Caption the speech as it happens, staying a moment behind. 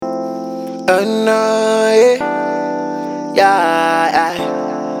Oh no, yeah, yeah.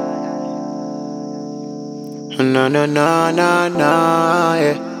 No, no, no, no, no,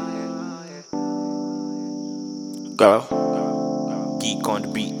 yeah. Go. Geek on the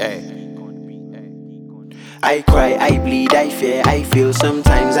beat, ayy. I cry, I bleed, I fear, I feel.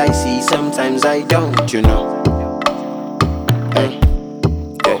 Sometimes I see, sometimes I don't, you know.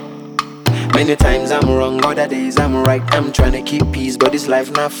 Yeah. Many times I'm wrong, other days I'm right. I'm trying to keep peace, but this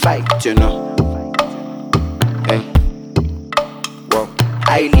life not fight, you know.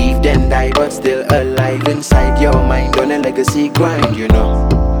 I live then die, but still alive inside your mind on a legacy grind, you know.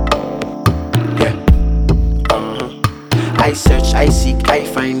 Yeah. I search, I seek, I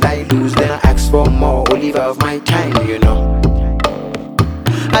find, I lose, then I ask for more. Oliver of my time, you know.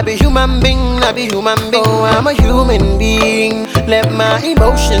 I be human being, I be human being. Oh, I'm a human being. Let my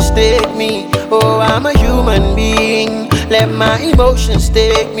emotions take me. Oh, I'm a human being. Let my emotions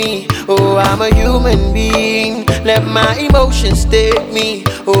take me. Oh, I'm a human being. Let my emotions take me.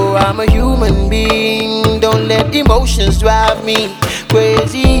 Oh, I'm a human being. Don't let emotions drive me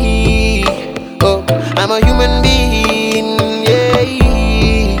crazy. Oh, I'm a human being.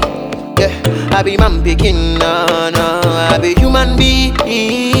 Yeah, I be man picking, no, no. I be human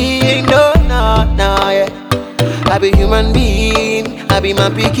being, no, no, no, yeah. I be human being, I be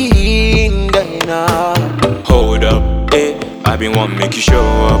man picking, no. Hold up, I been want make you show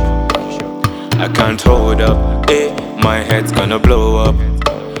up. I can't hold up, my head's gonna blow up.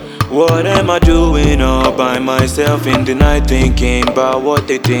 What am I doing all by myself in the night, thinking about what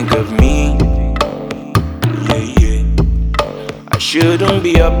they think of me? Yeah. I shouldn't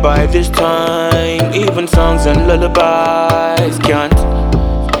be up by this time. Even songs and lullabies can't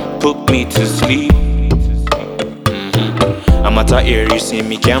put me to sleep. I'm at a ear, you see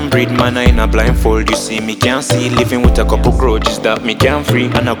me can't breathe. Man, I in a blindfold, you see me can't see. Living with a couple grudges that me can't free,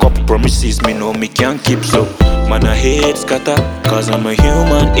 and a couple promises me know me can't keep. So man, I hate scatter, cause I'm a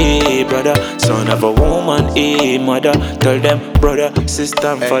human, brother. Son of a woman, mother. Tell them brother, sister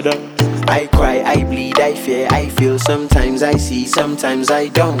and father. I cry, I bleed, I fear, I feel. Sometimes I see, sometimes I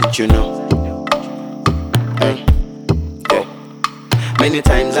don't, you know. Yeah. Many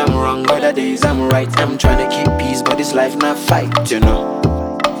times I'm wrong, other days I'm right. I'm trying to keep peace, but this life not fight, you know.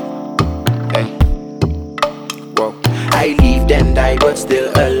 Whoa. I live then die, but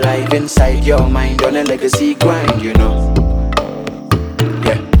still alive inside your mind on a legacy grind, you know.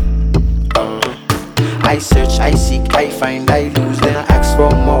 Yeah. I search, I seek, I find, I lose, then I ask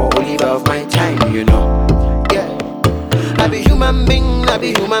for more. Oliver of my time, you know. Yeah. I be human being, I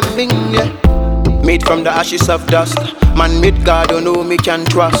be human being, yeah. Made from the ashes of dust. Man with God, don't know me can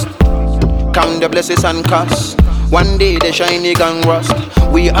trust. Count the blessings and cost. One day the shiny gun rust.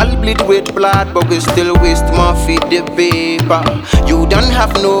 We all bleed with blood, but we still waste more feed the paper. You don't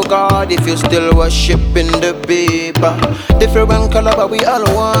have no God if you still worshiping the paper. Different color, but we all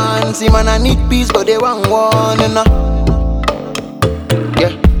one. See man, I need peace, but they want one, you know.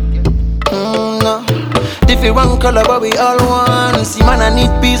 Yeah. No. Different color, but we all one. See man, I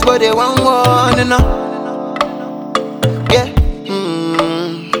need peace, but they want one, you know. Yeah.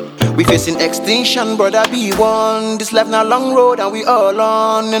 We facing extinction, brother, be one. This life not long road and we all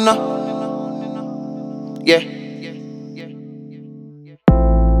on, you know. Yeah.